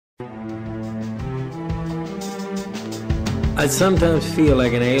I sometimes feel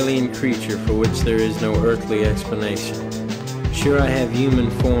like an alien creature for which there is no earthly explanation. Sure, I have human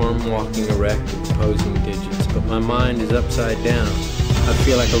form, walking erect and composing digits, but my mind is upside down. I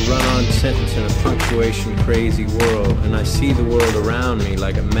feel like a run-on sentence in a punctuation-crazy world, and I see the world around me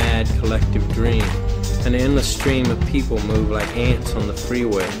like a mad collective dream. An endless stream of people move like ants on the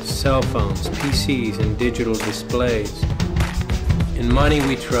freeway, cell phones, PCs, and digital displays. In money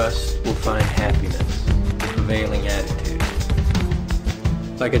we trust, we'll find happiness, the prevailing attitude.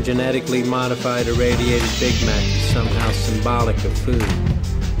 Like a genetically modified irradiated Big Mac is somehow symbolic of food.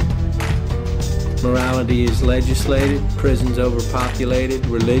 Morality is legislated, prisons overpopulated,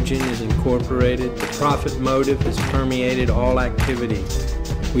 religion is incorporated, the profit motive has permeated all activity.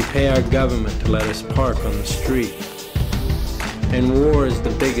 We pay our government to let us park on the street. And war is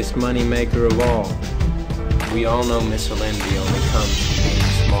the biggest money maker of all. We all know missile envy only comes from being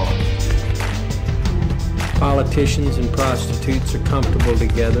small. Politicians and prostitutes are comfortable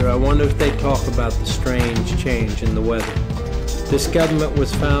together. I wonder if they talk about the strange change in the weather. This government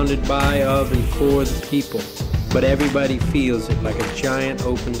was founded by, of, and for the people, but everybody feels it like a giant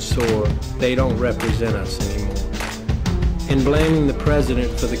open sore. They don't represent us anymore. And blaming the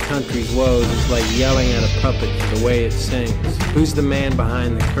president for the country's woes is like yelling at a puppet for the way it sings. Who's the man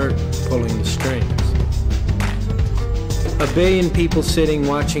behind the curtain pulling the strings? A billion people sitting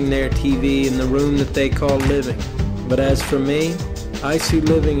watching their TV in the room that they call living. But as for me, I see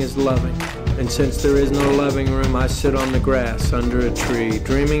living as loving. And since there is no loving room, I sit on the grass under a tree,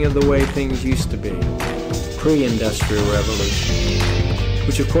 dreaming of the way things used to be. Pre-industrial revolution.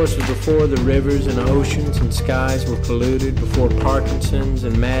 Which of course was before the rivers and oceans and skies were polluted, before Parkinson's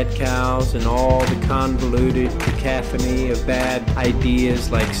and mad cows and all the convoluted cacophony of bad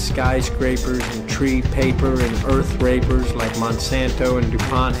ideas like skyscrapers and tree paper and earth rapers like Monsanto and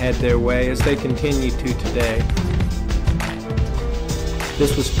DuPont had their way, as they continue to today.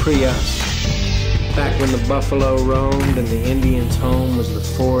 This was pre-us. Back when the buffalo roamed and the Indian's home was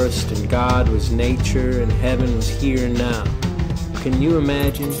the forest and God was nature and heaven was here and now. Can you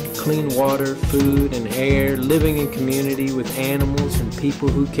imagine clean water, food, and air, living in community with animals and people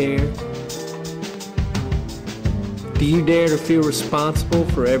who care? Do you dare to feel responsible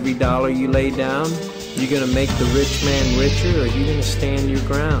for every dollar you lay down? You gonna make the rich man richer, or are you gonna stand your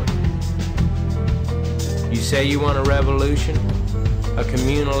ground? You say you want a revolution, a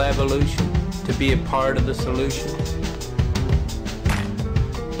communal evolution, to be a part of the solution?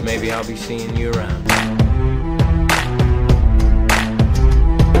 Maybe I'll be seeing you around.